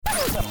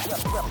Welcome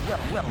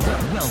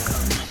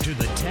to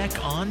the Tech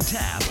on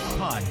Tap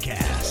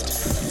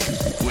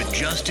podcast with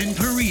Justin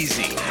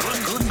Parisi,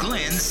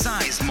 Glenn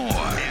Sizemore,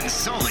 and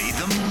Sully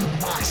the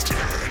Monster.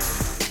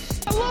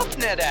 I love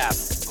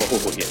NetApp.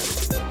 Oh, yeah.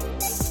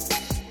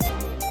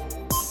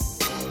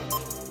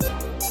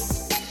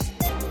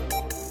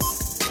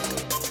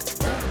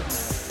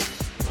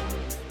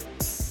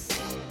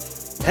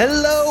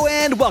 Hello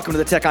and welcome to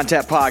the Tech on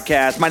Tap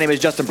podcast. My name is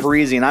Justin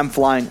Parisi and I'm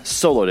flying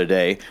solo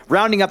today,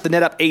 rounding up the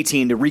NetApp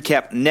A-Team to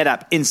recap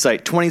NetApp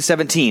Insight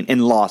 2017 in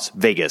Las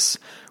Vegas.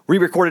 We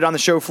recorded on the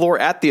show floor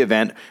at the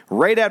event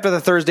right after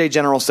the Thursday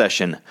general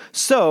session.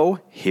 So,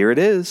 here it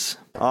is.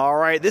 All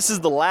right, this is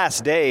the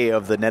last day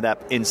of the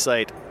NetApp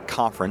Insight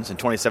conference in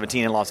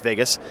 2017 in Las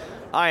Vegas.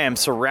 I am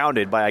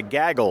surrounded by a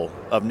gaggle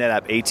of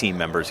NetApp A-Team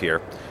members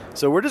here.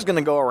 So we're just going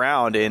to go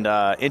around and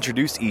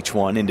introduce each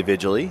one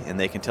individually, and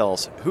they can tell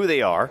us who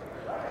they are,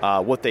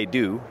 what they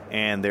do,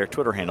 and their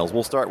Twitter handles.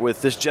 We'll start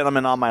with this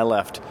gentleman on my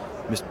left,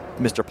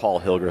 Mr. Paul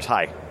Hilgers.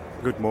 Hi.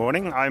 Good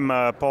morning. I'm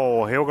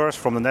Paul Hilgers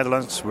from the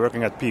Netherlands,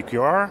 working at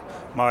PQR.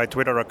 My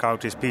Twitter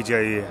account is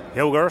PJ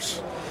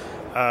Hilgers.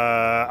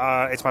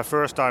 It's my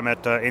first time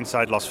at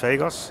Insight Las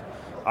Vegas.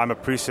 I'm a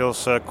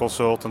pre-sales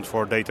consultant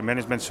for data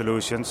management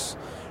solutions.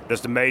 That's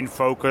the main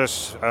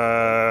focus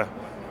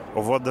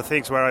of what the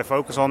things where I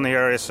focus on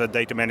here is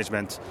data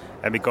management.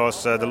 And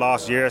because the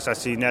last years I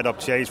see NetApp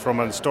change from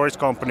a storage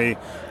company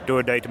to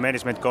a data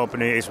management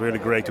company, it's really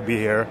great to be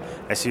here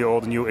and see all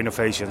the new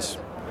innovations.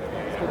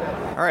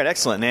 All right,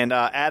 excellent. And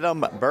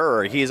Adam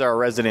Burr, he's our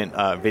resident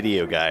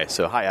video guy.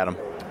 So hi, Adam.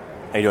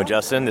 How you doing,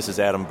 Justin? This is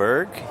Adam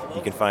Berg.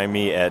 You can find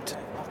me at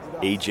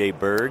AJ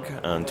Berg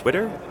on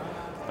Twitter.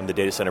 I'm the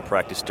Data Center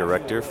Practice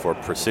Director for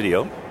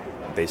Presidio,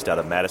 based out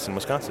of Madison,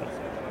 Wisconsin.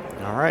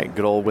 All right,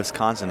 good old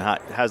Wisconsin.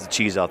 How's the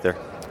cheese out there?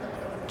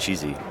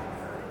 Cheesy.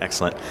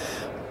 Excellent.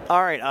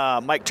 All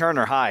right, Mike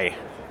Turner, hi.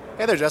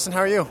 Hey there, Justin. How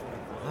are you?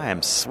 I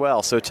am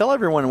swell. So tell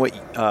everyone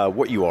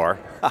what you are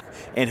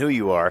and who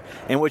you are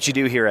and what you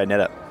do here at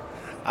NetApp.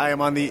 I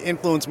am on the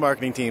influence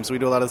marketing team, so we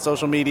do a lot of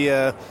social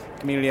media,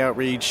 community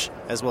outreach,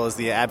 as well as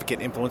the advocate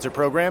influencer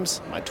programs.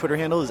 My Twitter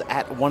handle is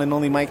at one and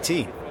only Mike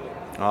T.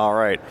 All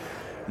right.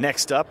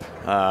 Next up,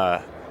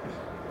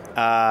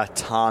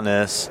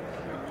 Tanis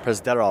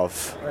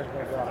Prezdarov.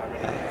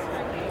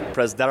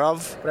 Press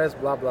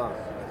blah blah.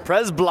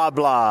 Prez blah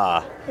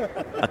blah.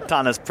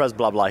 Atanas Prez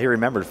blah blah. He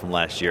remembered from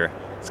last year.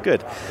 It's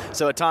good.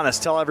 So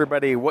Atanas, tell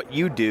everybody what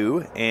you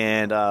do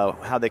and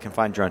how they can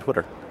find you on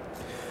Twitter.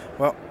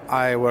 Well,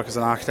 I work as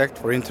an architect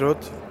for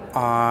Intrude,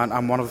 and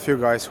I'm one of the few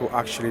guys who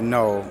actually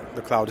know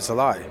the cloud is a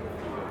lie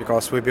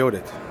because we built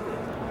it.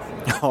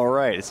 All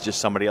right, it's just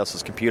somebody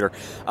else's computer.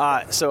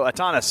 So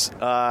Atanas,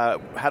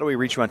 how do we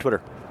reach you on Twitter?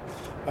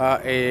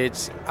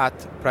 It's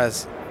at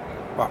Prez.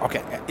 Well,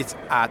 okay, it's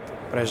at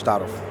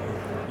Prezdarov.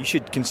 You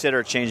should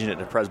consider changing it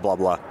to Prez blah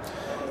blah.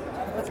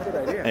 That's a good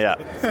idea. Yeah.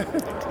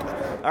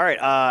 All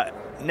right.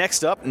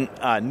 Next up,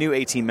 new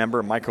A-Team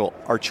member Michael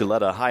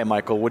Archuleta. Hi,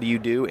 Michael. What do you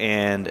do,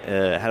 and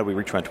how do we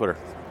reach you on Twitter?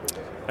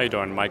 How you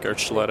doing? Mike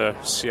Archuleta,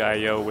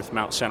 CIO with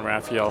Mount San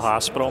Rafael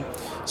Hospital.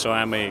 So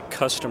I'm a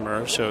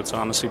customer, so it's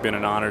honestly been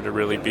an honor to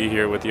really be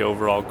here with the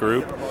overall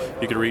group.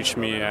 You can reach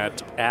me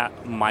at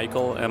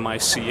Michael,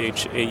 Michael,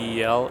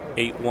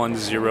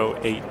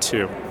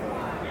 81082.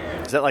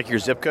 Is that like your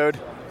zip code?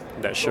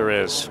 That sure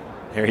is.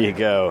 There you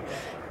go.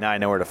 Now I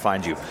know where to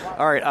find you.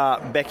 All right,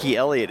 Becky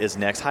Elliott is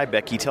next. Hi,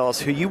 Becky. Tell us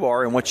who you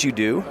are and what you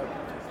do.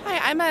 Hi,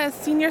 I'm a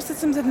Senior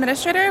Systems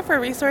Administrator for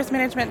Resource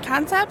Management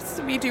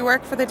Concepts. We do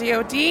work for the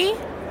DoD.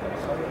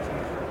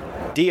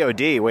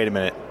 DoD? Wait a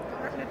minute.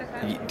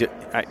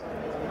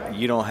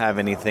 You don't have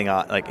anything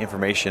like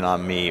information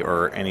on me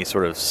or any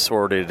sort of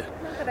sorted...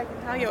 Not that I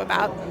can tell you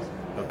about.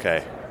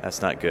 Okay,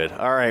 that's not good.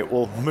 All right,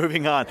 well,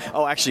 moving on.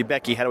 Oh, actually,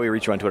 Becky, how do we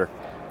reach you on Twitter?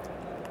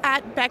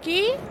 At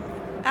Becky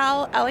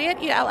L. Elliott,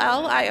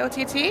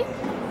 ELLIOTT.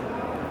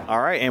 All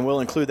right, and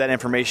we'll include that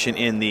information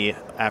in the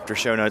after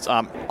show notes.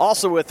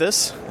 Also with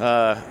us,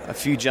 a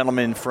few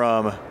gentlemen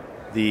from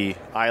the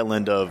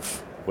island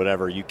of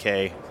whatever,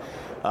 UK.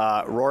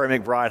 Rory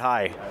McBride,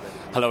 hi.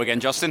 Hello again,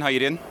 Justin. How you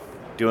doing?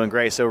 Doing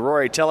great. So,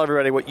 Rory, tell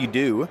everybody what you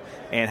do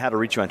and how to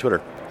reach you on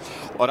Twitter.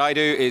 What I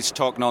do is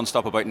talk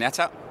non-stop about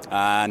NetApp,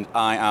 and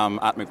I am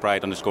at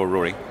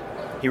McBride_Rory.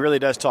 He really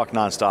does talk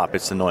nonstop.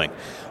 It's annoying.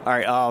 All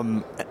right,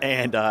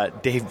 and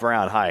Dave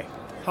Brown, hi.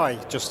 Hi,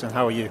 Justin.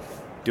 How are you?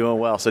 Doing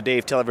well. So,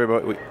 Dave, tell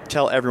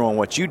everyone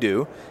what you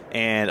do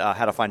and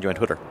how to find you on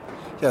Twitter.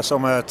 Yes,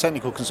 I'm a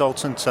technical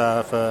consultant for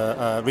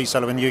a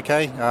reseller in the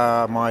UK.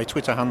 My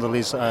Twitter handle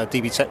is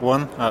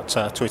dbtech1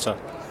 at Twitter.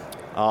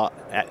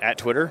 At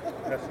Twitter?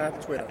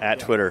 At Twitter. At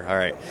Twitter. All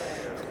right.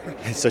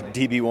 So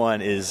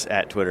DB1 is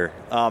at Twitter.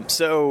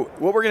 So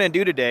what we're going to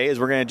do today is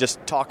we're going to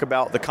just talk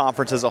about the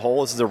conference as a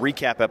whole. This is a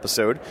recap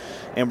episode,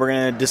 and we're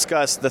going to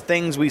discuss the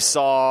things we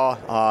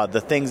saw,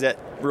 the things that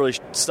really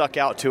stuck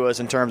out to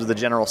us in terms of the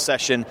general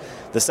session,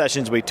 the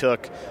sessions we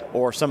took,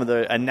 or some of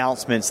the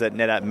announcements that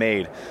NetApp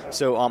made.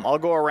 So I'll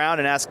go around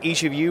and ask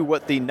each of you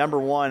what the number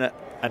one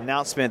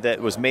announcement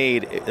that was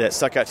made that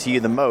stuck out to you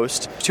the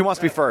most. Who wants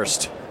to be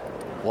first?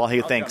 While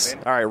he thinks.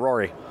 All right,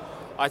 Rory.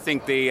 I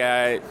think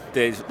the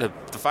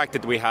fact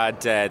that we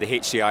had the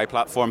HCI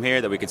platform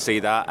here, that we could see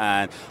that,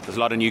 and there's a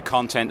lot of new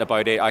content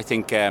about it. I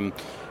think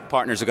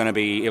partners are going to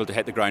be able to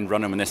hit the ground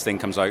running when this thing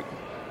comes out.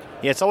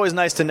 Yeah, it's always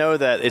nice to know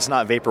that it's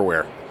not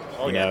vaporware.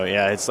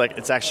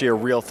 It's actually a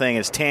real thing.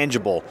 It's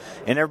tangible,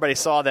 and everybody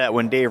saw that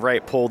when Dave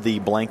Wright pulled the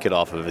blanket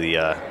off of the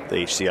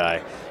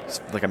HCI.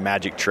 It's like a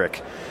magic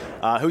trick.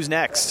 Who's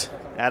next?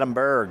 Adam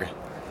Berg.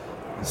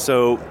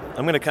 So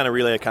I'm going to kind of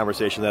relay a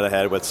conversation that I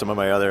had with some of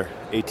my other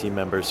A-Team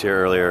members here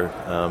earlier,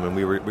 and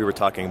we were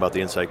talking about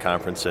the Insight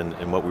Conference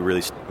and what we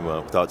really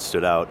thought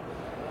stood out.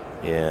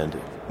 And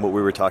what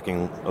we were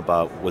talking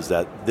about was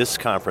that this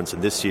conference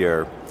and this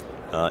year,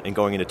 and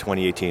going into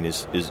 2018,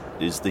 is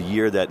the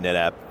year that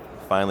NetApp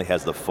finally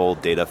has the full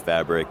data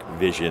fabric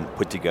vision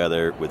put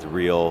together with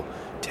real,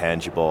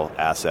 tangible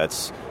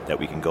assets that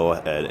we can go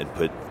ahead and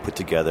put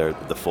together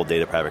the full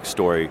data fabric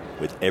story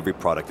with every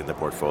product in the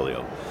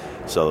portfolio.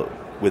 So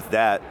with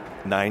that,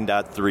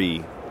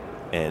 9.3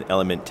 and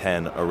Element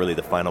 10 are really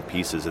the final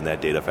pieces in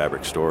that data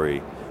fabric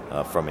story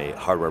from a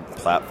hardware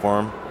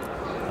platform.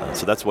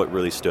 So that's what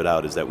really stood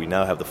out, is that we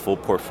now have the full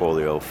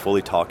portfolio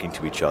fully talking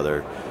to each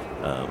other,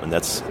 and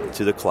that's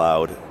to the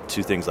cloud,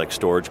 to things like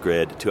Storage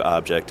Grid, to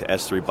Object, to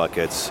S3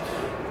 buckets,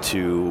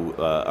 to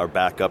our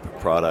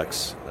backup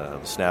products,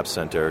 Snap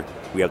Center.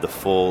 We have the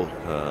full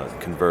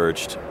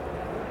converged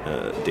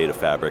data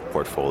fabric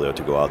portfolio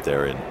to go out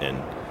there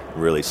and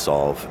really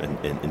solve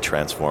and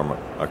transform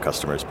our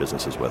customers'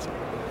 businesses with.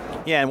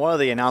 Yeah, and one of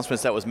the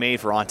announcements that was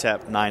made for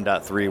ONTAP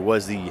 9.3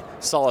 was the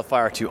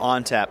SolidFire to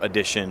ONTAP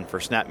edition for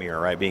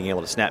SnapMirror, right? Being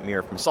able to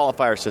SnapMirror from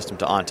SolidFire system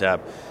to ONTAP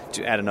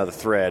to add another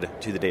thread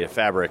to the data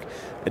fabric.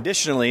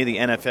 Additionally, the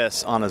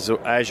NFS on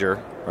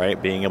Azure,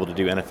 right? Being able to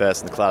do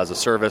NFS in the cloud as a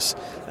service.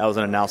 That was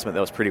an announcement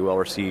that was pretty well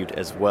received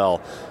as well.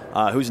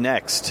 Who's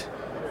next?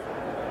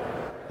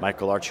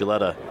 Michael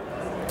Archuleta.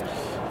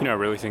 I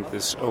really think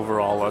this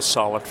overall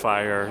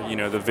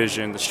SolidFire, the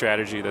vision, the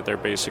strategy that they're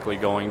basically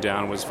going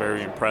down was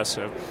very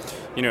impressive.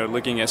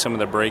 Looking at some of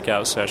the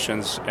breakout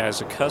sessions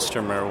as a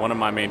customer, one of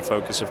my main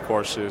focus, of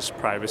course, is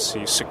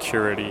privacy,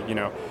 security.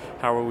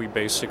 How are we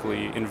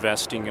basically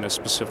investing in a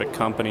specific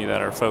company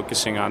that are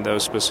focusing on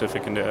those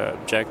specific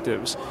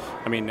objectives?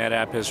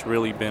 NetApp has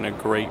really been a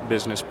great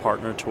business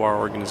partner to our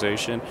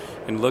organization,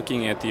 and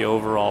looking at the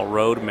overall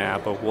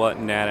roadmap of what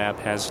NetApp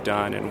has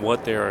done and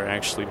what they are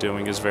actually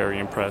doing is very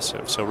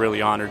impressive. So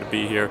really honored to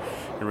be here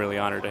and really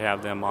honored to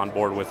have them on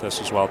board with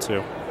us as well, too.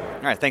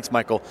 All right, thanks,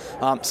 Michael.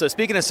 So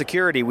speaking of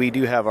security, we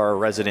do have our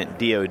resident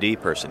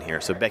DoD person here.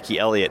 So Becky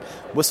Elliott,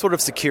 what sort of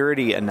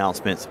security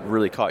announcements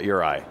really caught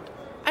your eye?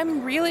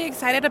 I'm really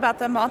excited about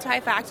the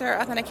multi-factor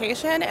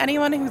authentication.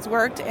 Anyone who's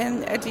worked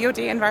in a DoD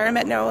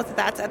environment knows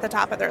that's at the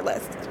top of their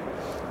list.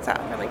 So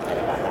I'm really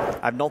excited about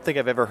that. I don't think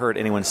I've ever heard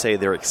anyone say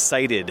they're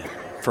excited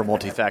for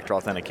multi-factor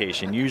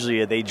authentication.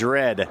 Usually they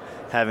dread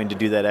having to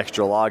do that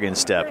extra login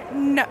step.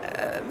 No,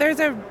 there's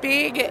a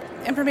big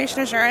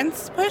information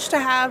assurance push to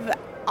have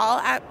all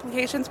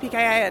applications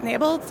PKI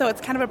enabled, so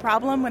it's kind of a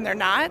problem when they're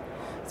not.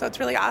 So it's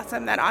really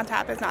awesome that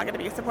ONTAP is not going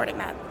to be supporting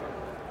that.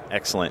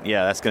 Excellent.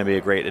 Yeah, that's going to be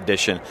a great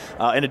addition.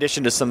 In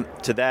addition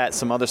to that,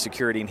 some other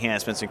security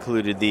enhancements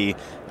included the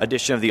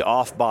addition of the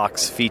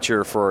off-box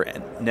feature for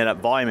NetApp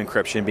volume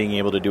encryption, being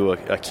able to do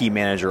a key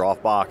manager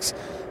off-box.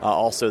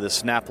 Also, the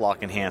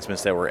SnapLock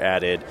enhancements that were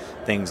added,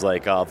 things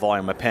like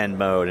volume append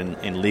mode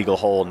and legal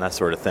hold and that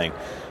sort of thing.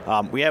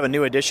 We have a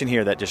new addition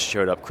here that just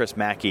showed up, Chris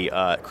Mackey.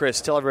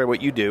 Chris, tell everybody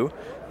what you do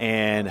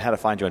and how to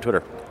find you on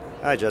Twitter.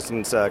 Hi,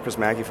 Justin. It's Chris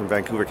Mackey from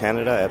Vancouver,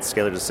 Canada at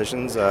Scalar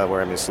Decisions, where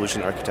I'm a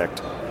solution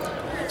architect.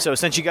 So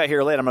since you got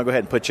here late, I'm going to go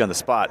ahead and put you on the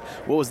spot.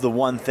 What was the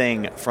one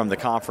thing from the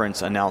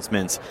conference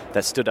announcements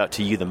that stood out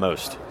to you the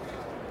most?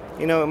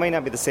 It might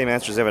not be the same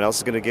answer as everyone else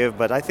is going to give,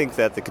 but I think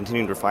that the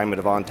continued refinement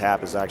of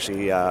ONTAP is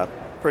actually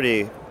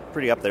pretty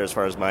up there as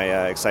far as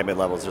my excitement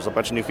levels. There's a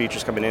bunch of new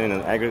features coming in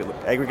an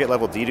aggregate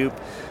level dedupe.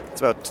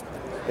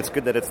 It's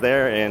good that it's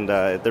there, and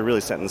they're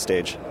really setting the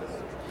stage.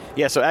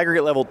 Yeah, so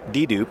aggregate level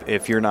dedupe,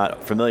 if you're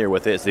not familiar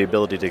with it, is the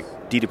ability to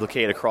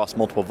deduplicate across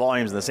multiple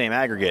volumes in the same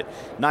aggregate.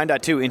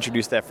 9.2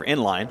 introduced that for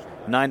inline.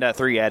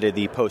 9.3 added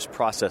the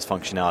post-process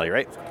functionality,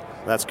 right?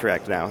 That's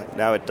correct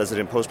now it does it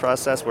in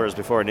post-process, whereas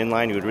before in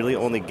inline, you would really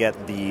only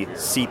get the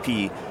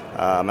CP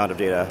amount of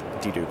data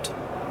deduped.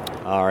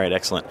 All right,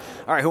 excellent.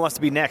 All right, who wants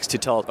to be next to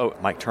tell? Oh,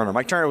 Mike Turner.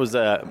 Mike Turner was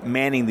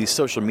manning the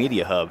social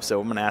media hub,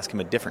 so I'm going to ask him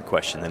a different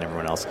question than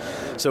everyone else.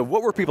 So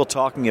what were people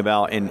talking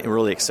about and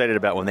really excited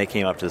about when they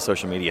came up to the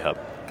social media hub?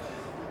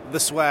 The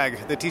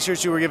swag, the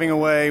T-shirts you were giving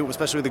away,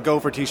 especially the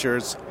Gopher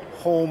T-shirts.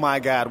 Oh my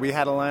God, we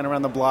had a line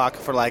around the block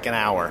for like an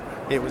hour.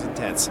 It was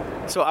intense.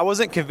 So I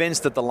wasn't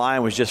convinced that the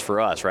line was just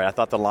for us, right? I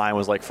thought the line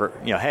was like for,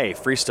 hey,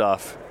 free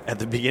stuff at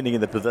the beginning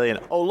of the pavilion.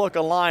 Oh, look,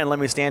 a line, let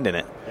me stand in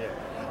it. Yeah.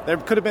 There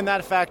could have been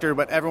that factor,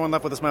 but everyone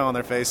left with a smile on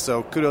their face,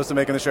 so kudos to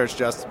making the shirts,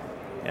 Just.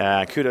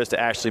 Kudos to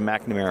Ashley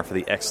McNamara for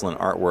the excellent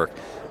artwork.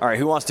 All right,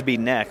 who wants to be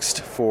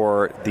next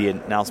for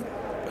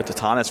the It's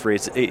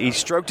Atanas. He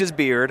stroked his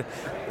beard.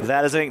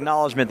 That is an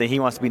acknowledgement that he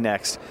wants to be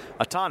next.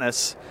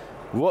 Atanas,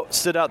 what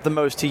stood out the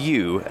most to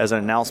you as an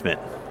announcement?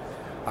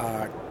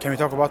 Can we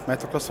talk about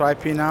MetroCluster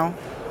IP now?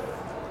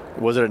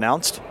 Was it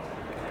announced?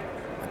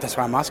 That's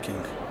why I'm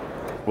asking.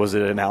 Was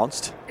it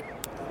announced?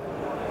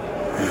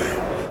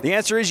 The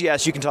answer is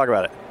yes. You can talk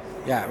about it.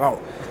 Yeah,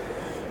 well,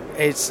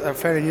 it's a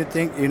fairly new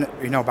thing.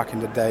 You know, back in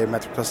the day,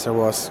 MetroCluster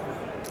was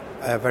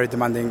very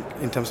demanding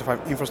in terms of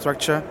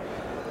infrastructure,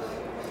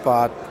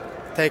 but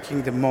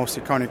taking the most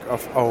iconic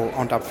of all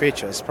ONTAP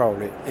features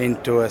probably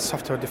into a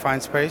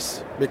software-defined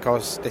space,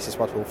 because this is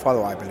what will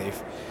follow, I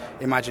believe.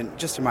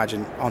 Just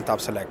imagine ONTAP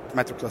Select,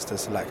 MetroCluster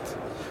Select,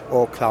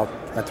 or Cloud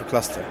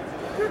MetroCluster.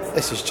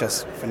 This is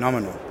just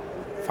phenomenal.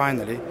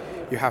 Finally,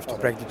 you have to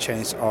break the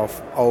chains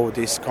of all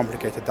this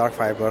complicated dark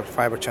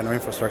fiber channel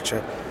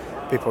infrastructure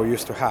people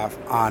used to have,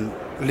 and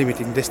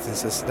limiting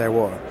distances there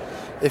were.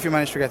 If you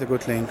manage to get a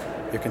good link,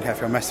 you can have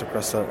your master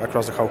cluster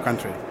across the whole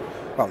country.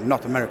 Well,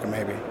 not America,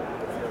 maybe.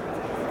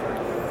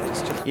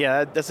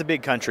 Yeah, that's a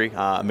big country,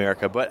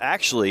 America. But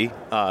actually,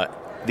 the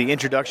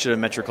introduction of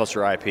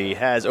MetroCluster IP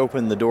has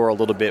opened the door a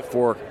little bit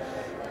for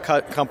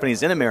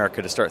companies in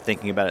America to start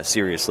thinking about it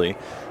seriously.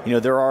 You know,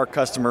 there are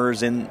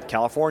customers in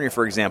California,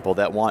 for example,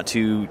 that want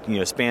to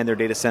span their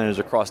data centers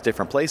across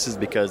different places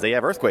because they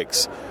have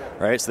earthquakes,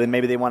 right? So then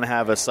maybe they want to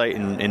have a site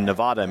in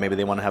Nevada, maybe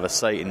they want to have a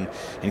site in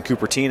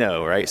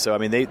Cupertino, right? So I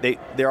mean,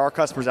 there are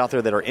customers out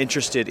there that are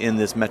interested in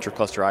this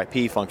MetroCluster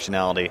IP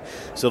functionality.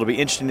 So it'll be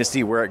interesting to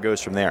see where it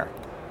goes from there.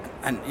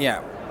 And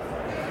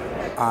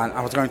and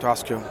I was going to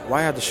ask you,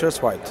 why are the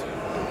shirts white?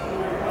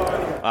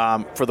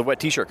 For the wet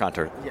T-shirt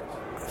contest. Yeah.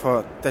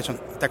 For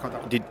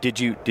Did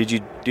you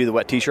do the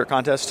wet T-shirt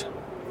contest?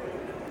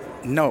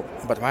 No,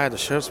 but why are the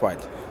shirts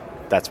white?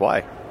 That's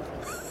why.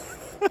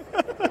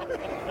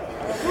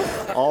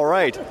 All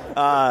right.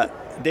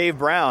 Dave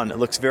Brown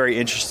looks very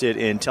interested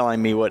in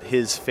telling me what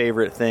his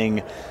favorite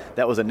thing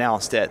that was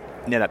announced at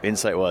NetApp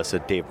Insight was. So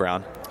Dave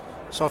Brown.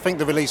 So I think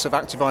the release of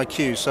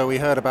ActiveIQ, so we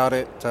heard about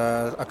it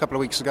a couple of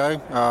weeks ago.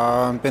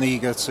 Been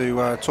eager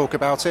to talk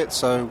about it.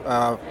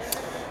 So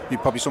you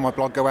probably saw my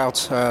blog go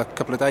out a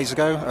couple of days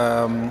ago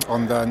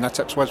on the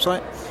NetApp's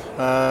website.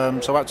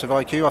 So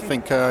ActiveIQ, I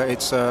think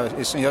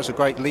it's a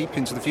great leap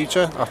into the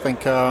future. I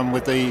think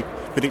with the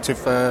predictive,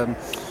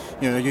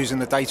 using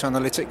the data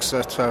analytics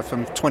that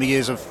from 20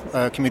 years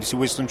of community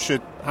wisdom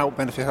should help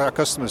benefit our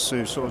customers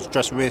to sort of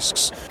address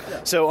risks.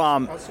 So,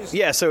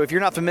 so if you're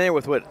not familiar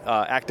with what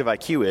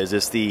ActiveIQ is,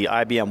 it's the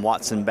IBM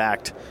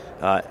Watson-backed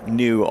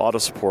new auto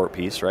support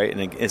piece, right?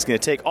 And it's going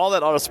to take all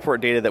that auto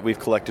support data that we've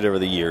collected over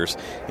the years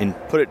and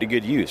put it to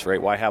good use,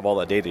 right? Why have all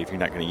that data if you're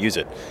not going to use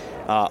it?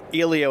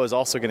 Elio is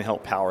also going to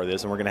help power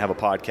this, and we're going to have a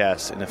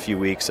podcast in a few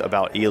weeks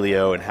about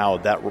Elio and how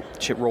that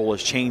role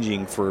is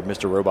changing for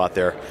Mr. Robot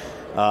there.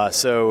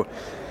 So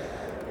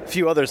a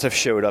few others have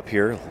showed up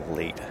here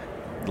late,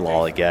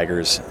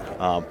 lollygaggers.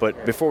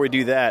 But before we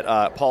do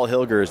that, Paul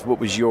Hilgers, what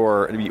was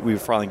we're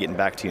finally getting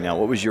back to you now,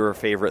 what was your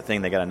favorite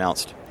thing that got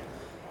announced?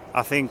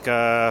 I think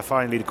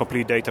finally the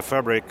complete data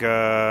fabric,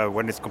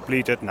 when it's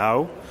completed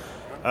now,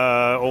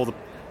 all the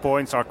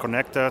points are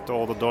connected,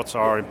 all the dots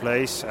are in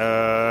place.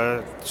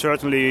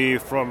 Certainly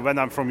when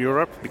I'm from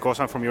Europe,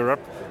 because I'm from Europe,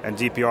 and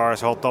GDPR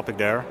is a hot topic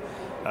there,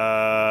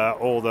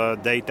 all the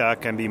data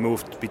can be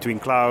moved between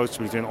clouds,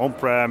 between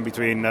on-prem,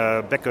 between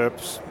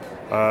backups,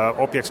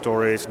 object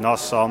storage,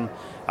 NAS, SAN.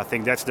 I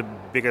think that's the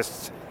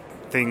biggest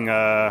thing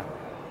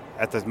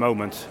at this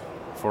moment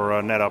for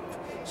NetApp.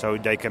 So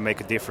they can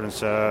make a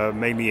difference,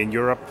 mainly in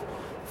Europe,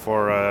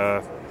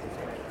 for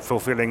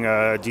fulfilling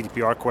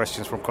GDPR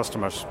questions from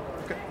customers.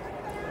 Okay.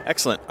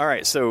 Excellent. All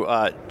right,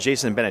 so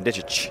Jason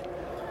Benedicic,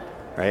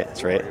 right?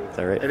 That's right. Is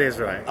that right? It is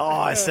right. Oh,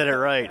 I said it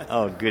right.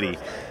 Oh, goody.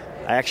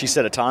 I actually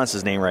said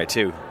Atanas' name right,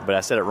 too, but I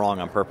said it wrong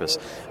on purpose.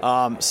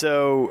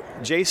 So,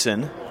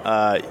 Jason,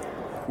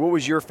 what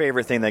was your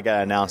favorite thing that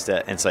got announced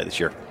at Insight this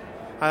year?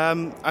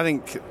 I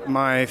think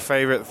my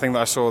favorite thing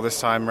that I saw this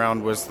time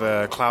around was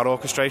the cloud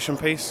orchestration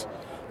piece.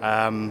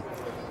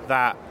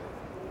 That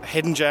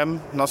hidden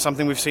gem, not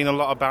something we've seen a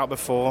lot about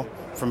before,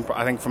 from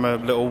a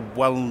little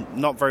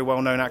not very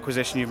well-known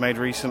acquisition you've made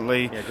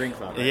recently. Yeah,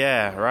 GreenCloud. Right?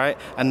 Yeah, right.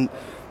 And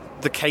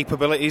the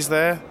capabilities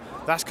there,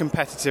 that's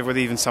competitive with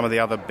even some of the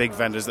other big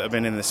vendors that have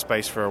been in this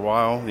space for a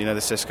while. You know,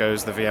 the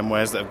Ciscos, the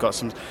VMwares that have got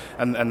some,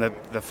 and the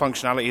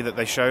functionality that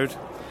they showed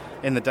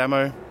in the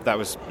demo, that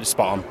was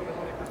spot on.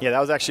 Yeah, that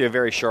was actually a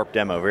very sharp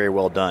demo, very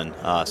well done.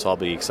 So I'll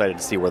be excited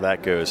to see where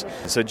that goes.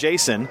 So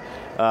Jason,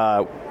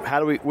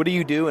 what do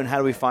you do, and how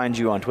do we find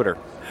you on Twitter?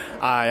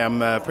 I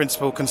am a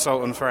principal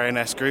consultant for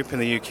ANS Group in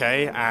the UK,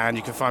 and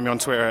you can find me on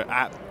Twitter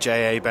at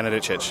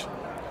JA_Benedicic.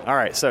 All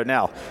right, so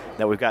now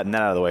that we've gotten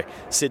that out of the way,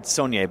 Sid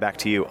Sonnier, back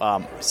to you.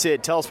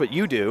 Sid, tell us what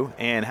you do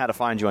and how to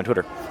find you on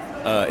Twitter.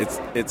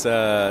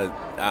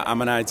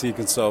 I'm an IT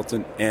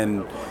consultant,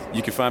 and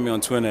you can find me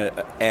on Twitter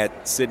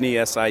at Sidney,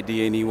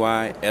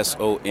 SIDNEY,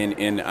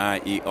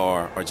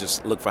 SONNIER, or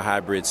just look for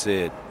Hybrid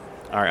Sid.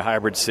 All right,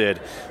 Hybrid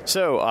Sid.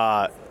 So,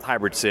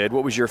 Hybrid Sid,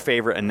 what was your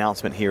favorite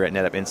announcement here at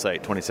NetApp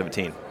Insight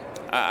 2017?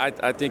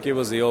 I think it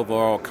was the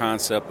overall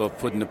concept of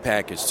putting the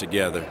package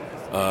together,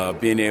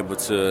 being able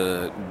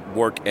to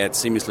work at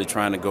seamlessly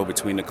trying to go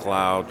between the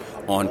cloud,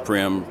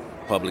 on-prem,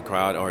 public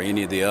cloud, or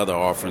any of the other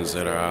offerings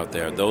that are out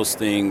there. Those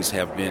things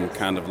have been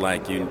kind of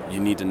like you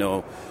need to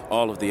know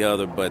all of the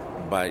other,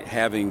 but by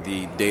having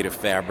the data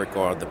fabric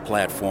or the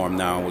platform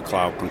now with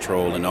cloud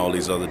control and all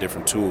these other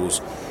different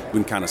tools, we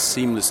can kind of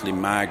seamlessly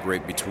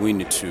migrate between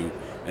the two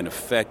and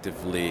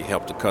effectively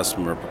help the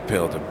customer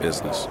propel their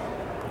business.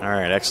 All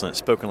right, excellent.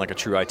 Spoken like a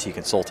true IT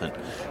consultant.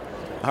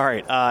 All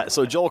right,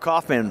 so Joel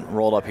Kaufman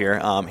rolled up here.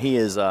 He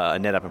is a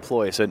NetApp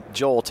employee. So,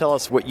 Joel, tell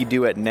us what you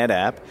do at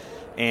NetApp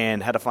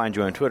and how to find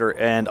you on Twitter.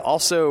 And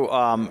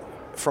also,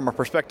 from a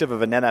perspective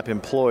of a NetApp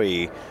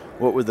employee,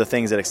 what were the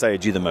things that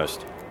excited you the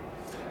most?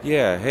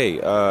 Yeah, hey,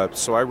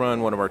 so I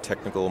run one of our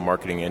technical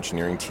marketing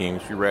engineering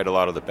teams. We read a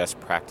lot of the best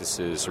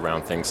practices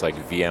around things like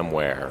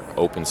VMware,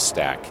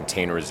 OpenStack,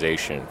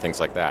 containerization, things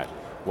like that.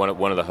 One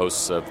of the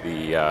hosts of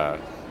the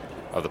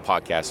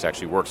podcast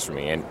actually works for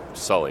me, and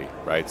Sully,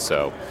 right?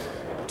 So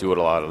do a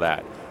lot of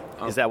that.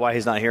 Is that why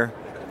he's not here?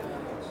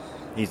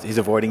 He's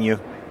avoiding you?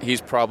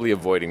 He's probably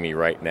avoiding me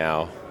right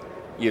now.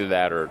 Either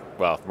that or,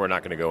 well, we're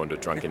not going to go into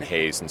drunken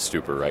haze and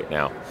stupor right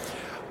now.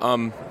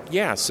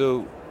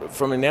 So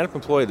from a NetApp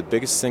employee, the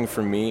biggest thing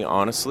for me,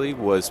 honestly,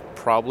 was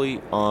probably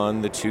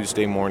on the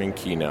Tuesday morning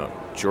keynote.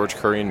 George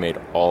Kurian made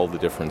all the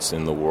difference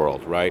in the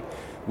world, right?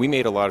 We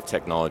made a lot of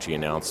technology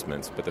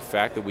announcements, but the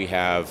fact that we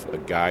have a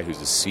guy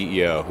who's a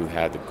CEO who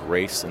had the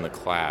grace in the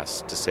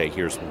class to say,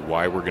 here's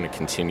why we're going to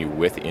continue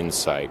with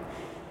Insight,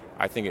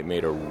 I think it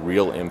made a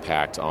real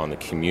impact on the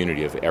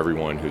community of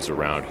everyone who's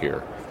around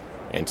here.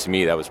 And to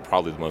me, that was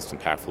probably the most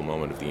impactful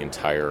moment of the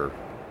entire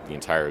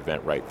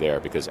event right there,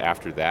 because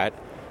after that,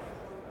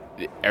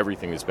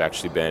 everything has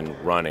actually been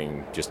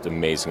running just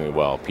amazingly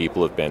well.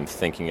 People have been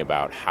thinking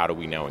about how do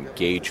we now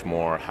engage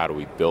more, how do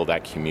we build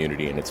that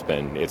community, and it's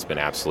been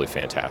absolutely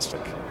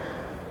fantastic.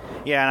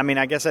 Yeah, I mean,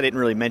 I guess I didn't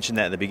really mention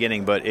that in the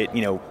beginning, but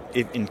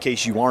in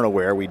case you aren't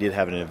aware, we did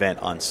have an event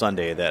on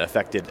Sunday that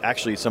affected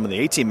actually some of the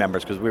A-Team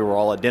members because we were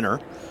all at dinner,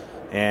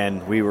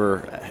 and we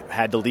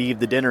had to leave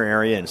the dinner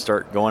area and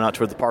start going out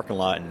toward the parking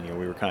lot, and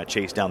we were kind of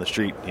chased down the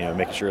street,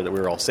 making sure that we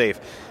were all safe.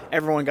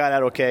 Everyone got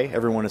out okay.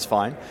 Everyone is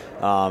fine,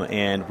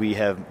 and we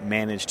have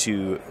managed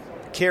to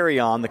carry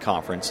on the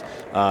conference,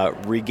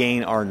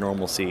 regain our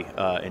normalcy,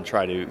 and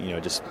try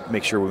to just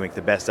make sure we make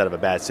the best out of a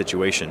bad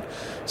situation.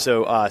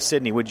 So,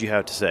 Sydney, what did you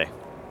have to say?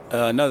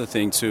 Another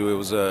thing too, it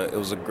was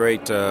a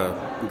great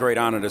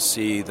honor to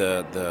see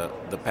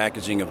the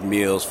packaging of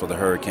meals for the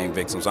hurricane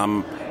victims.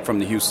 I'm from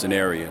the Houston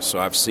area, so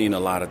I've seen a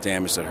lot of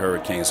damage that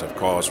hurricanes have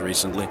caused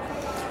recently,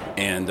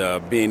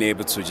 and being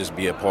able to just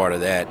be a part of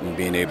that and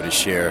being able to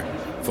share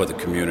for the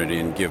community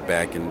and give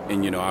back,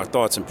 and our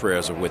thoughts and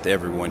prayers are with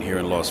everyone here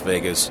in Las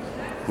Vegas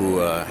who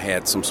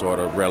had some sort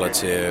of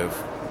relative,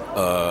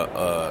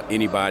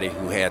 anybody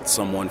who had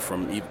someone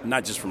from,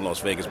 not just from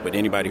Las Vegas, but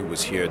anybody who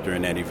was here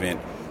during that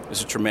event.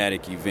 It's a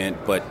traumatic event,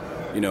 but,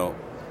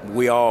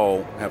 we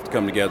all have to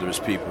come together as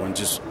people and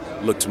just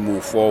look to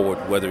move forward,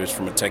 whether it's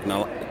from a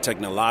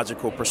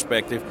technological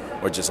perspective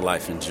or just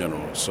life in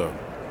general. So,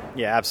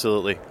 yeah,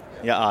 absolutely.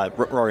 Yeah,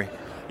 Rory.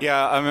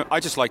 Yeah, I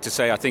just like to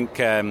say I think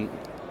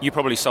you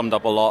probably summed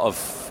up a lot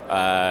of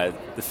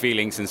the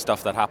feelings and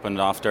stuff that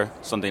happened after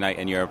Sunday night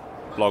in your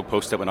blog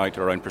post that went out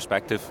around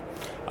perspective.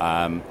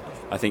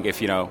 I think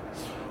if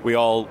we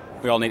all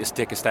need to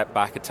take a step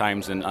back at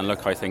times and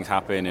look how things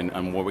happen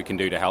and what we can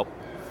do to help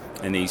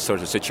in these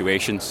sorts of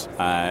situations.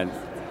 And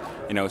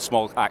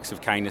small acts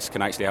of kindness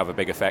can actually have a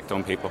big effect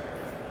on people.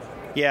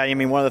 Yeah, I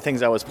mean, one of the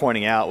things I was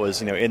pointing out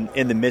was,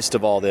 in the midst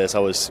of all this, I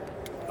was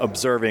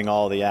observing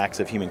all the acts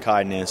of human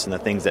kindness and the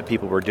things that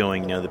people were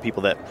doing. The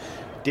people that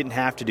didn't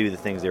have to do the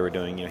things they were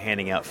doing,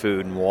 handing out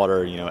food and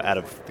water, out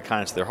of the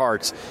kindness of their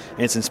hearts, and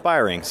it's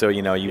inspiring. So,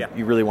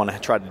 you really want to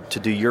try to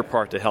do your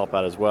part to help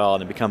out as well,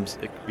 and it becomes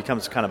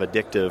kind of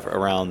addictive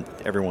around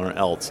everyone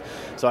else.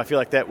 So I feel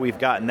like that we've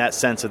gotten that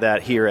sense of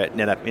that here at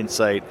NetApp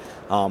Insight.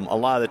 A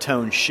lot of the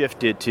tone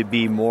shifted to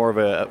be more of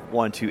a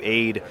one to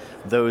aid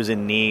those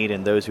in need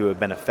and those who have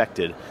been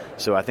affected.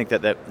 So I think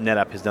that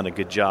NetApp has done a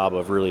good job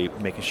of really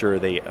making sure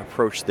they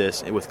approach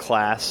this with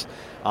class.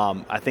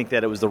 I think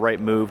that it was the right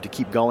move to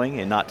keep going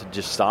and not to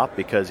just stop,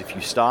 because if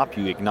you stop,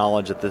 you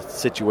acknowledge that the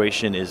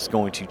situation is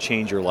going to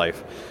change your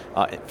life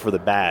for the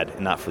bad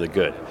and not for the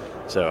good.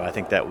 So I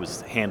think that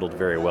was handled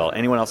very well.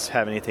 Anyone else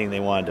have anything they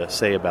wanted to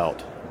say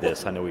about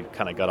this? I know we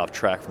kind of got off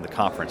track from the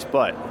conference,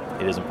 but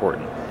it is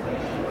important.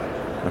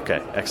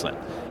 Okay, excellent.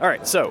 All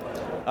right, so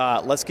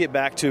let's get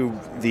back to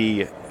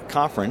the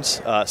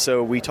conference.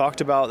 So we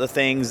talked about the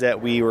things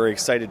that we were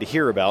excited to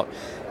hear about.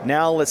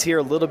 Now let's hear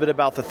a little bit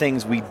about the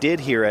things we did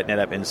here at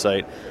NetApp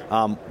Insight.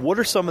 What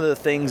are some of the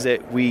things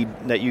that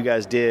you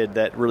guys did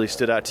that really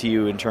stood out to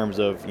you in terms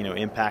of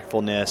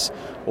impactfulness,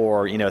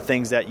 or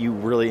things that you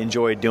really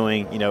enjoyed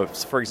doing?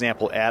 For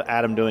example,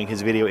 Adam doing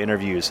his video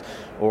interviews,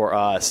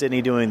 or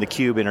Sydney doing the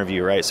Cube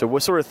interview, right? So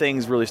what sort of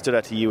things really stood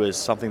out to you as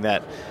something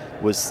that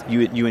was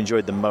you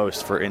enjoyed the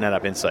most for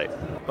NetApp Insight?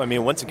 I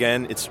mean, once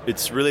again,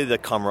 it's really the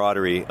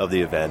camaraderie of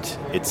the event.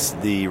 It's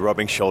the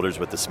rubbing shoulders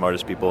with the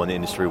smartest people in the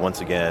industry.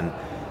 Once again,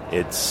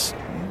 it's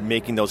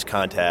making those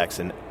contacts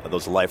and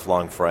those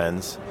lifelong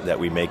friends that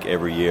we make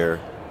every year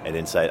at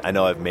Insight. I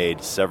know I've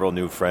made several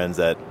new friends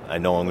that I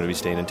know I'm going to be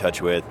staying in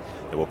touch with,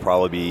 that we'll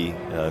probably be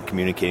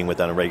communicating with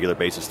on a regular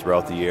basis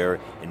throughout the year,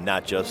 and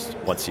not just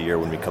once a year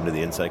when we come to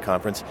the Insight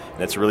conference. And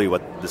that's really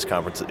what this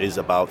conference is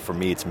about for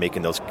me. It's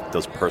making those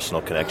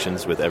personal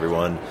connections with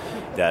everyone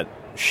that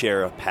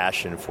share a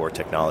passion for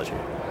technology.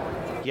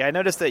 Yeah, I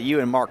noticed that you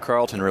and Mark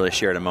Carlton really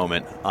shared a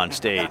moment on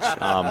stage.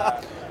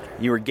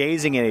 You were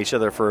gazing at each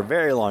other for a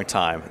very long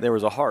time. There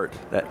was a heart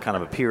that kind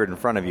of appeared in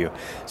front of you.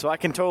 So I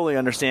can totally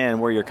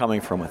understand where you're coming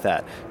from with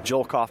that.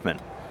 Joel Kaufman.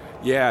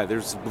 Yeah,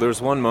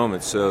 there's one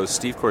moment. So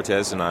Steve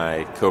Cortez and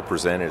I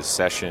co-presented a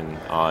session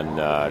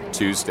on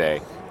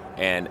Tuesday,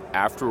 and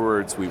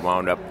afterwards we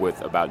wound up with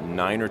about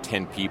 9 or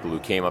 10 people who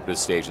came up to the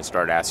stage and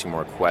started asking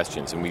more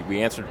questions. And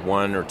we answered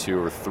 1 or 2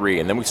 or 3,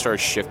 and then we started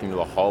shifting to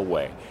the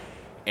hallway.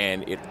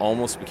 And it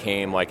almost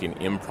became like an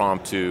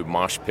impromptu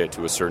mosh pit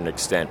to a certain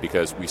extent,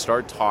 because we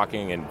started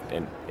talking,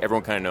 and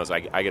everyone kind of knows I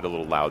get a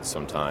little loud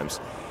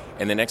sometimes.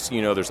 And the next thing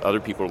you know, there's other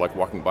people like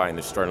walking by and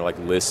they're starting to like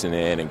listen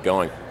in and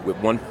going.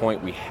 At one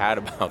point, we had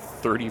about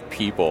 30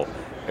 people.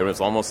 It was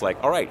almost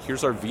like, all right,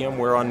 here's our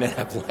VMware on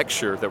NetApp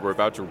lecture that we're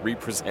about to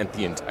represent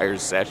the entire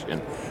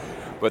session.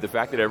 But the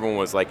fact that everyone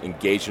was like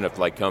engaged enough to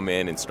like come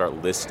in and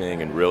start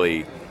listening and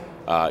really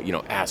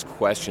ask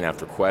question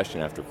after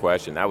question after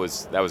question. That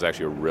was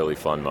actually a really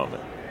fun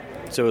moment.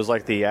 So it was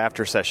like the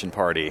after-session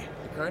party.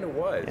 It kind of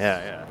was.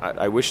 Yeah.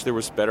 I wish there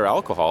was better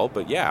alcohol,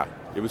 but yeah,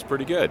 it was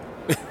pretty good.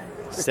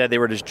 Said they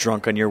were just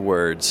drunk on your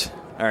words.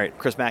 All right,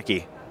 Chris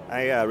Mackey.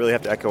 I really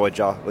have to echo what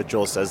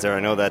Joel says there. I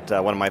know that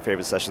one of my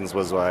favorite sessions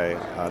was the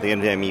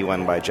NVMe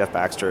one by Jeff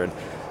Baxter, and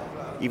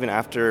even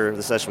after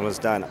the session was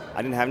done,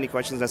 I didn't have any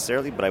questions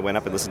necessarily, but I went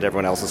up and listened to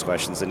everyone else's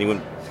questions, and you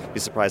wouldn't be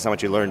surprised how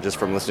much you learned just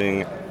from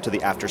listening to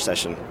the after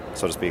session,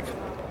 so to speak.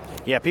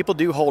 Yeah, people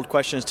do hold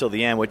questions till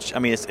the end, which, I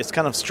mean, it's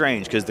kind of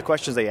strange, because the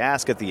questions they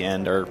ask at the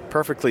end are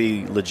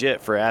perfectly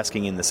legit for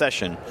asking in the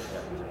session,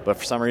 but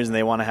for some reason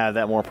they want to have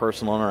that more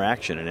personal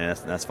interaction, and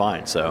that's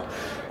fine. So,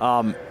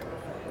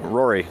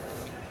 Rory.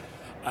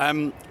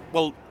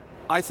 Well,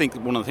 I think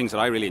one of the things that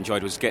I really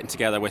enjoyed was getting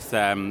together with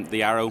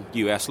the Arrow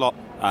US lot.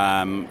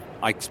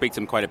 I speak to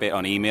them quite a bit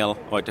on email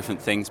about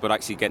different things, but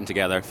actually getting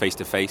together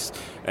face-to-face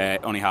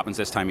only happens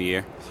this time of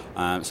year.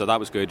 So that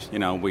was good. You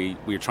know, we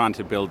were trying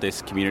to build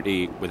this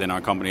community within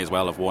our company as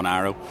well of One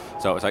Arrow.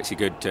 So it was actually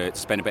good to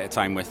spend a bit of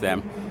time with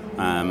them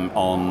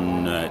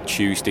on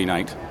Tuesday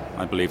night,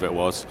 I believe it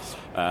was.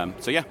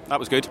 So yeah, that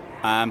was good.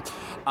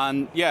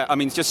 And yeah, I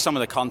mean, just some of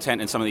the content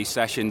in some of these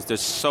sessions,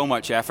 there's so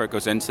much effort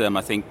goes into them.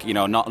 I think,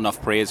 not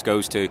enough praise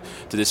goes to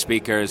the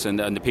speakers and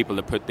the people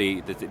that put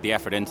the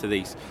effort into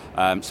these.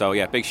 So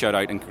yeah, big shout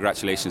out and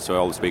congratulations to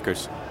all the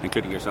speakers,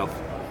 including yourself.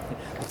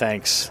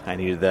 Thanks. I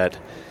needed that.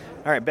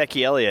 All right,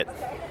 Becky Elliott.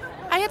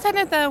 I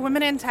attended the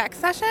Women in Tech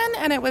session,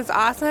 and it was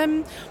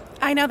awesome.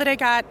 I know that it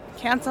got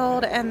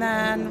canceled and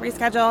then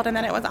rescheduled, and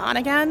then it was on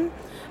again.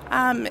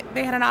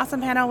 They had an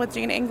awesome panel with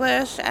Jean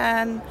English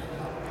and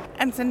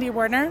Cindy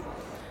Wardner.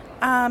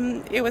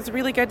 It was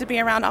really good to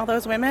be around all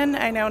those women.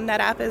 I know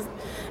NetApp is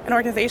an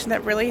organization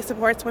that really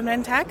supports women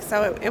in tech,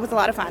 so it was a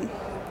lot of fun.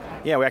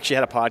 Yeah, we actually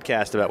had a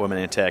podcast about women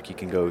in tech. You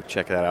can go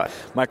check that out.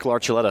 Michael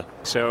Archuleta.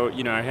 So,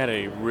 I had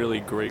a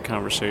really great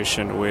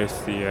conversation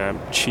with the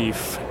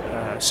Chief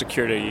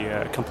Security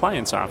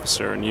Compliance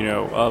Officer, and,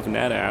 of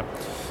NetApp.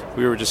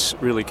 We were just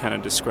really kind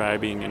of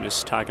describing and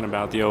just talking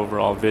about the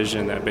overall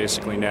vision that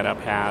basically NetApp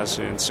has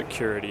in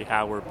security,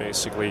 how we're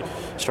basically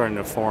starting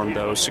to form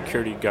those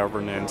security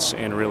governance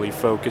and really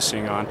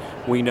focusing on,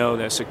 we know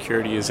that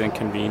security is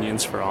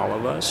inconvenience for all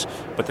of us,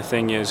 but the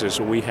thing is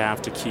we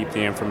have to keep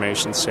the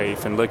information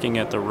safe, and looking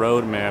at the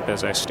roadmap,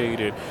 as I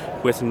stated,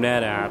 with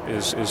NetApp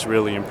is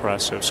really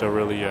impressive, so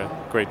really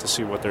great to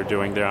see what they're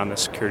doing there on the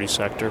security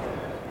sector.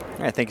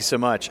 All right, thank you so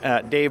much.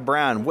 Dave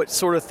Brown, what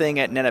sort of thing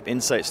at NetApp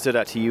Insight stood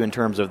out to you in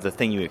terms of the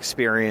thing you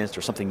experienced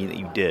or something that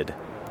you did?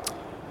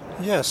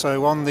 Yeah,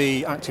 so on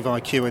the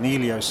ActiveIQ and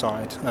Elio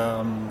side,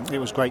 it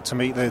was great to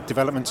meet the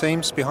development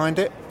teams behind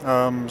it.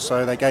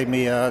 So they gave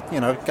me, an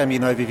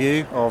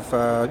overview of,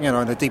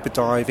 and a deeper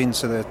dive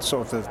into the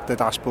sort of the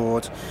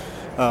dashboard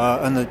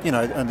and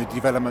the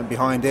development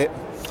behind it.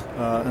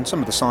 And some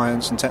of the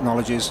science and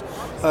technologies,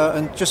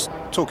 and just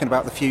talking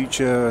about the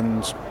future,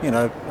 and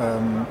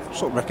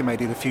sort of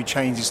recommended a few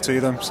changes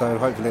to them. So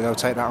hopefully they'll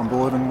take that on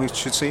board, and we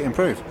should see it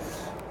improve.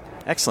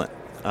 Excellent.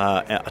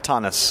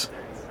 Atanas,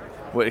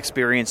 what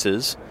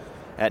experiences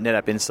at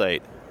NetApp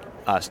Insight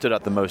stood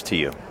out the most to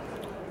you?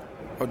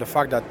 Well, the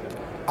fact that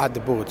at the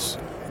booths,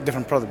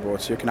 different product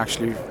booths, you can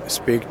actually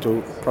speak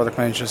to product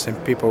managers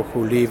and people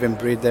who live and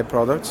breathe their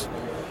products,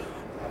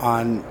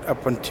 and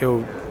up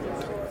until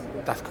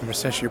that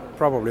conversation, you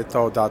probably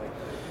thought that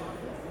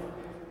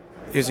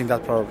using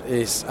that product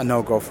is a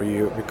no-go for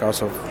you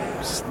because of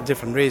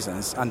different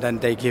reasons, and then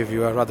they give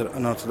you a rather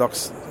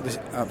unorthodox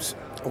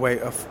way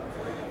of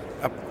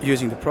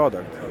using the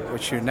product,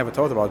 which you never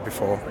thought about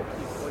before,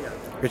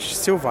 which is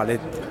still valid,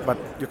 but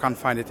you can't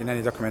find it in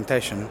any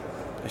documentation.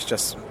 It's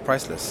just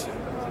priceless.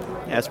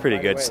 Yeah, that's pretty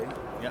good.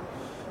 Yeah.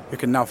 You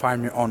can now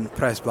find me on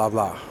Press Blah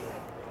Blah.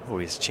 Oh,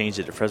 he's changed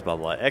it to Press Blah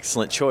Blah.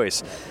 Excellent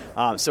choice.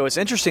 So it's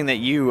interesting that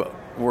you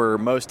were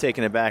most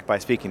taken aback by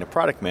speaking to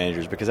product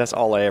managers, because that's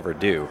all I ever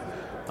do.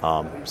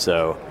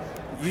 So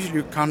usually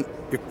you can't.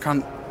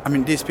 I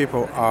mean, these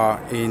people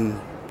are in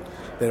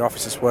their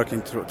offices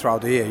working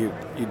throughout the year.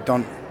 You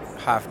don't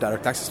have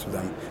direct access to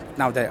them.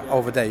 Now they're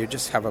over there. You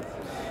just have a,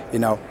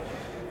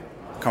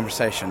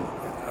 conversation,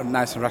 a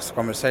nice and relaxed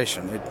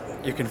conversation.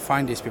 You can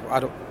find these people.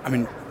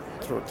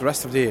 Through the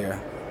rest of the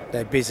year,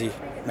 they're busy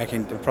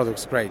making the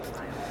products great.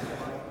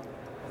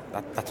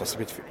 That was a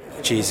bit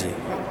cheesy.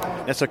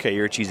 That's okay.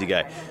 You're a cheesy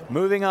guy.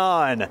 Moving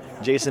on,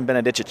 Jason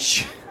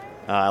Benedicic.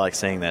 I like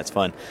saying that. It's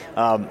fun.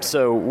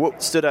 So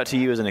what stood out to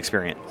you as an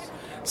experience?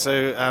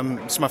 So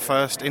it's my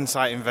first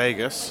Insight in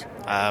Vegas,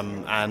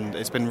 and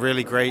it's been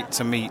really great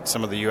to meet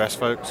some of the US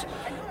folks.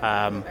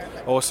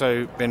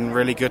 Also been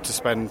really good to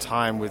spend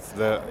time with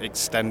the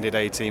extended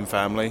A-Team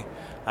family,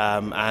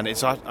 and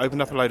it's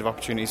opened up a load of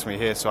opportunities for me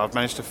here. So I've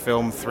managed to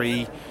film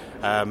 3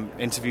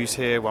 interviews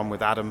here, one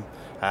with Adam,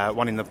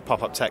 one in the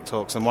Pop-Up Tech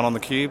Talks, and one on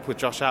theCUBE with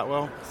Josh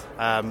Atwell.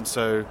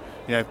 So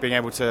being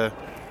able to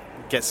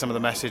get some of the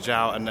message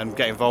out and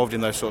get involved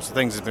in those sorts of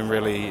things has been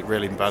really,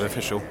 really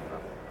beneficial.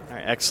 All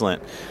right,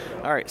 excellent.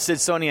 All right, Sid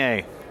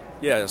Saunier.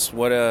 Yes,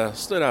 what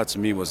stood out to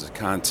me was the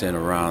content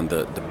around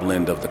the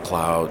blend of the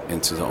cloud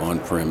into the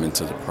on-prem,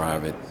 into the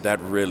private.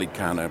 That really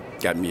kind of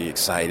got me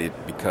excited,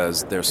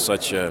 because there's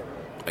such a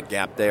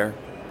gap there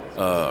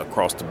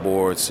across the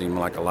board. It seemed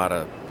like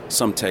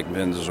some tech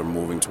vendors are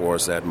moving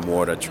towards that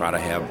more, to try to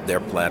have their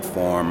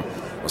platform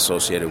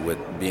associated with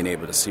being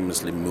able to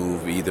seamlessly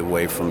move either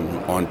way from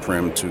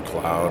on-prem to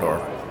cloud or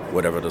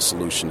whatever the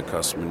solution the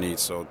customer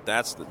needs. So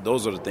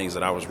those are the things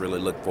that I was really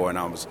looking for, and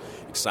I was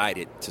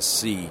excited to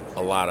see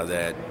a lot of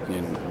that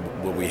in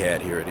what we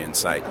had here at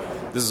Insight.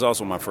 This is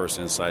also my first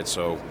Insight,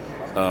 so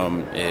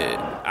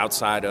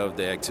outside of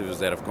the activities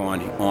that have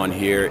gone on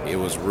here, it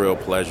was a real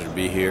pleasure to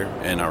be here,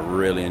 and I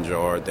really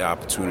enjoyed the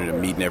opportunity of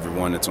meeting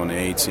everyone that's on the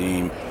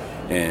A-Team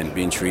and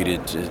being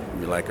treated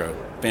like a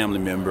family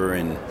member,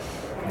 and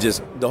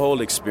just the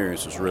whole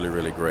experience was really,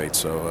 really great.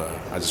 So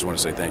I just want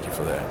to say thank you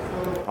for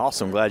that.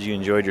 Awesome. Glad you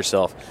enjoyed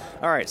yourself.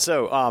 All right,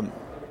 so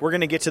we're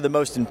going to get to the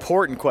most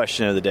important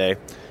question of the day.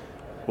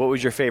 What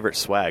was your favorite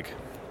swag?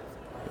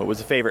 What was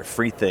the favorite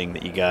free thing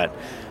that you got?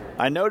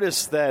 I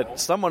noticed that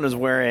someone is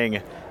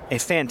wearing a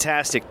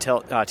fantastic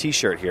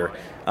T-shirt here.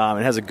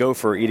 It has a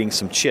gopher eating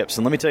some chips.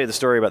 And let me tell you the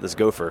story about this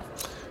gopher.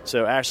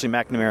 So Ashley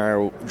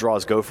McNamara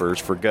draws gophers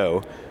for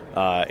Go.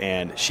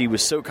 And she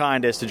was so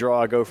kind as to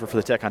draw a gopher for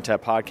the Tech on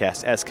Tap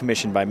podcast, as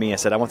commissioned by me. I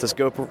said, I want this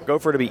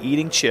gopher to be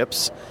eating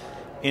chips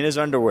in his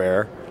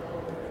underwear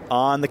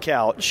on the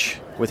couch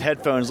with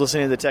headphones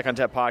listening to the Tech on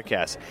Tap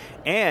podcast.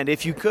 And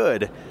if you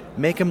could,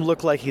 make him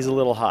look like he's a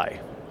little high.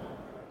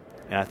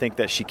 And I think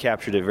that she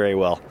captured it very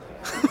well.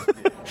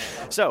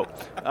 So,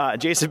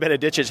 Jason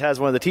Benedicic has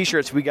one of the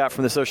T-shirts we got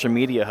from the social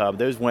media hub.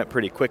 Those went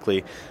pretty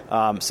quickly.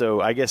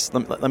 So I guess,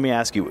 let me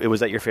ask you,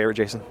 was that your favorite,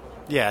 Jason?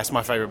 Yeah, it's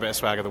my favorite bit of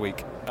swag of the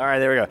week. All right,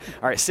 there we go.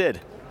 All right, Sid.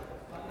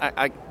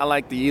 I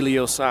like the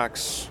Elio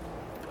socks.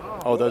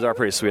 Oh, those are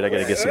pretty sweet. I got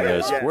to get some of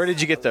those. Yes. Where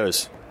did you get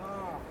those?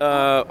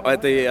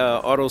 At the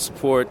Auto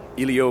Support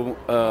Elio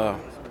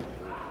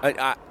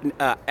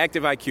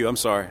Active IQ. I'm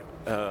sorry.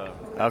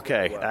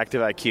 Okay,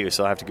 Active IQ.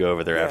 So I'll have to go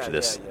over there after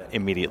this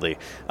immediately.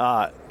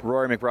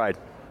 Rory McBride.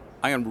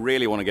 I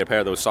really want to get a pair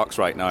of those socks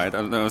right now. I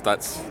don't know if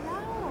that's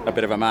a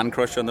bit of a man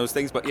crush on those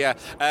things, but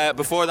yeah.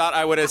 Before that,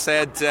 I would have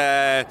said,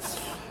 I'm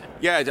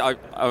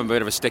a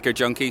bit of a sticker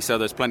junkie, so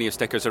there's plenty of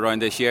stickers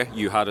around this year.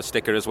 You had a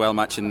sticker as well,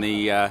 matching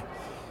the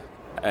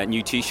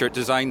new T-shirt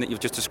design that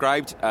you've just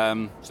described.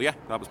 So yeah,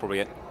 that was probably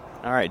it.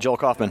 All right, Joel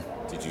Kaufman.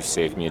 Did you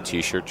save me a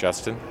T-shirt,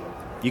 Justin?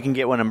 You can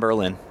get one in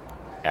Berlin.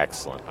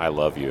 Excellent. I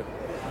love you.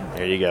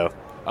 There you go.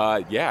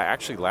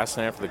 Actually, last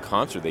night after the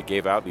concert, they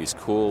gave out these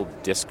cool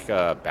disc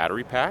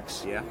battery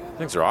packs. Yeah.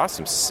 Things are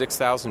awesome.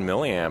 6,000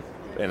 milliamp,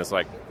 and it's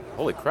like,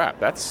 holy crap,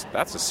 that's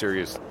a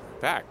serious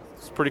pack.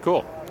 It's pretty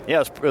cool.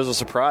 Yeah, it was a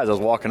surprise. I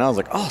was walking out, I was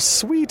like, oh,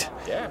 sweet.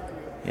 Yeah.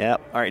 Yeah.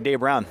 All right,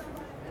 Dave Brown.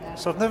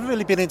 So I've never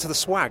really been into the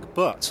swag,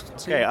 but...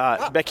 Okay,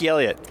 Becky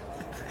Elliott.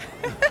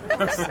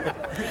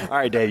 All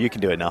right, Dave, you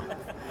can do it now.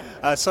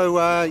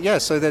 So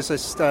there's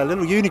this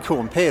little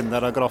unicorn pin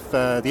that I got off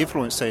the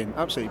Influence team.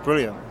 Absolutely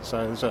brilliant.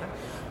 So it's a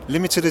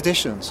limited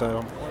edition.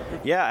 So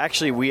yeah,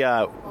 actually,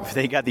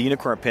 they got the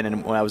unicorn pin,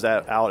 and when I was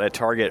out at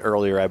Target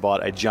earlier, I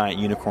bought a giant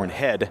unicorn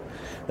head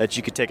that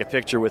you could take a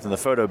picture with in the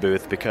photo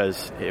booth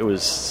because it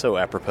was so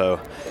apropos.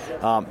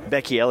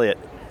 Becky Elliott.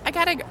 I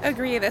gotta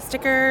agree. The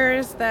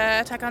stickers,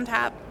 the Tech on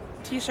Tap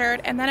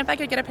T-shirt, and then if I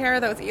could get a pair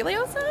of those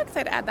Elio socks,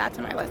 I'd add that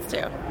to my list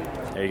too.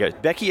 There you go.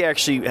 Becky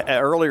actually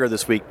earlier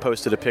this week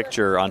posted a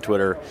picture on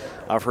Twitter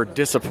of her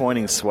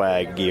disappointing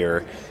swag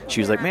gear. She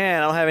was like,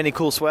 "Man, I don't have any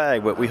cool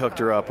swag," but we hooked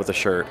her up with a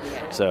shirt.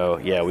 So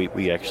yeah, we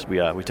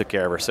took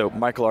care of her. So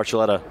Michael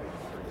Archuleta.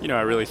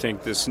 I really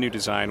think this new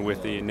design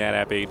with the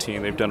NetApp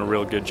 18, they've done a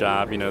real good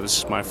job. This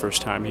is my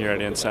first time here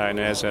at Insight, and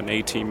as an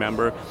A-Team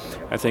member,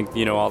 I think,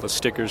 all the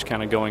stickers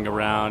kind of going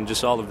around,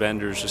 just all the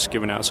vendors just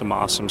giving out some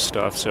awesome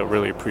stuff, so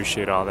really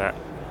appreciate all that.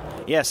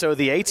 Yeah, so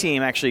the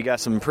A-Team actually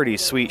got some pretty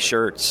sweet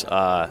shirts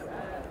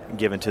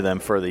given to them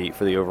for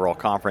the overall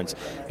conference.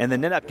 And the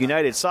NetApp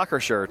United soccer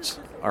shirts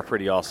are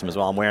pretty awesome as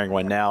well. I'm wearing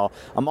one now.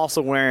 I'm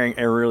also wearing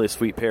a really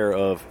sweet pair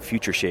of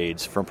Future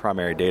Shades from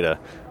Primary Data.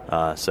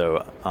 Are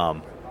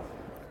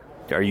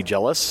you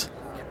jealous?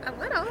 A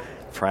little.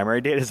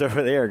 Primary Data's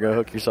over there. Go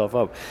hook yourself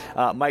up.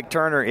 Mike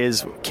Turner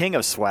is king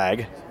of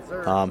swag.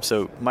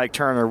 So, Mike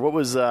Turner, what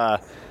was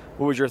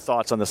your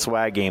thoughts on the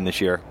swag game this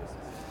year?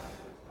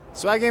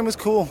 Swag game was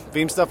cool.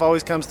 Veeam stuff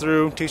always comes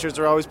through. T-shirts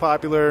are always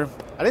popular.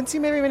 I didn't see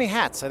maybe many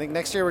hats. I think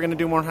next year we're going to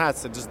do more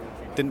hats. There just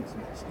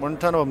weren't a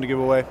ton of them to give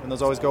away, and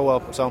those always go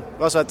well. So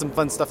we also had some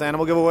fun stuffed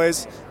animal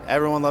giveaways.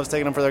 Everyone loves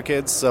taking them for their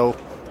kids, so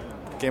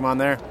game on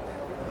there.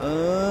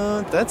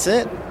 That's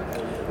it.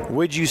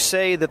 Would you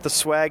say that the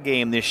swag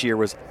game this year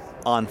was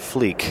on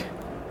fleek?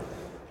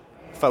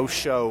 Faux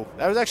show.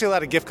 There was actually a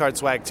lot of gift card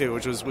swag too,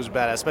 which was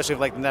badass, especially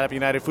like the NetApp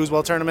United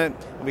Foosball tournament.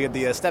 We had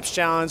the Steps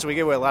Challenge. We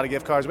gave away a lot of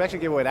gift cards. We actually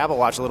gave away an Apple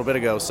Watch a little bit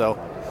ago, so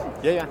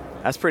yeah.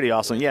 That's pretty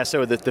awesome. Yeah,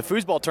 so the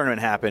foosball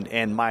tournament happened,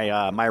 and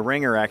my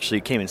ringer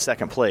actually came in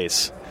second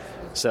place.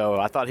 So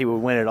I thought he would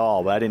win it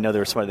all, but I didn't know there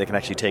was somebody that can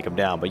actually take him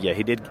down. But yeah,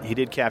 he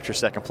did capture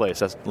second place.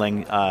 That's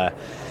Lei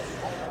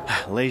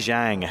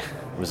Zhang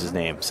was his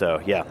name.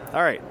 So yeah.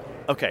 All right.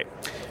 Okay.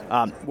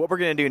 What we're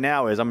going to do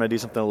now is I'm going to do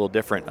something a little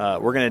different.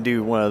 We're going to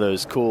do one of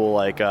those cool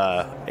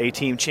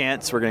A-Team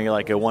chants. We're going to go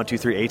like a 1, 2,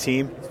 3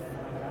 A-Team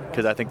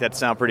because I think that'd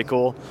sound pretty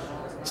cool.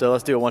 So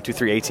let's do a 1, 2,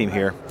 3 A-Team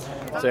here.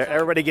 So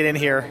everybody get in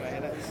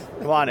here.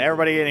 Come on,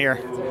 everybody get in here.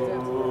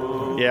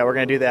 Yeah, we're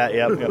going to do that.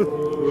 Yep.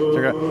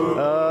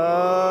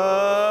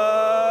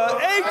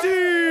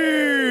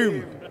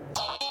 A-Team!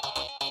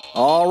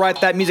 All right,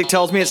 that music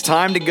tells me it's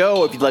time to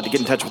go. If you'd like to get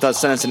in touch with us,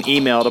 send us an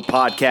email to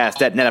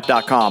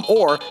podcast@netapp.com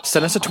or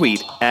send us a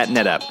tweet at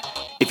NetApp.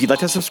 If you'd like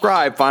to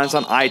subscribe, find us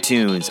on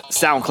iTunes,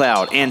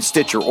 SoundCloud, and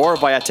Stitcher, or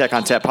via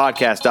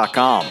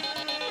TechOnTapPodcast.com.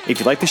 If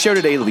you like the show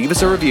today, leave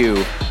us a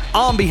review.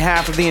 On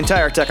behalf of the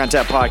entire Tech on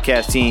Tap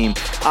podcast team,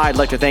 I'd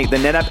like to thank the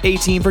NetApp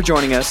A-Team for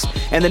joining us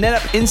and the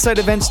NetApp Insight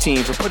Events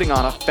team for putting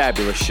on a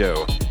fabulous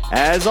show.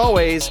 As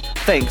always,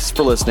 thanks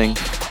for listening.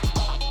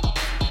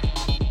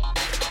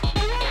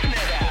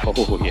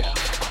 Oh, yeah.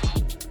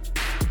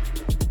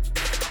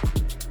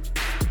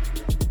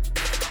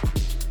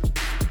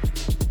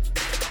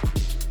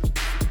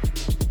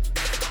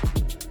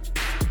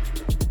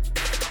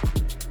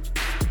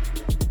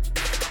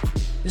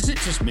 Is it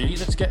just me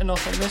that's getting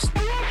off on this?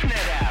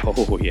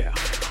 Oh, yeah.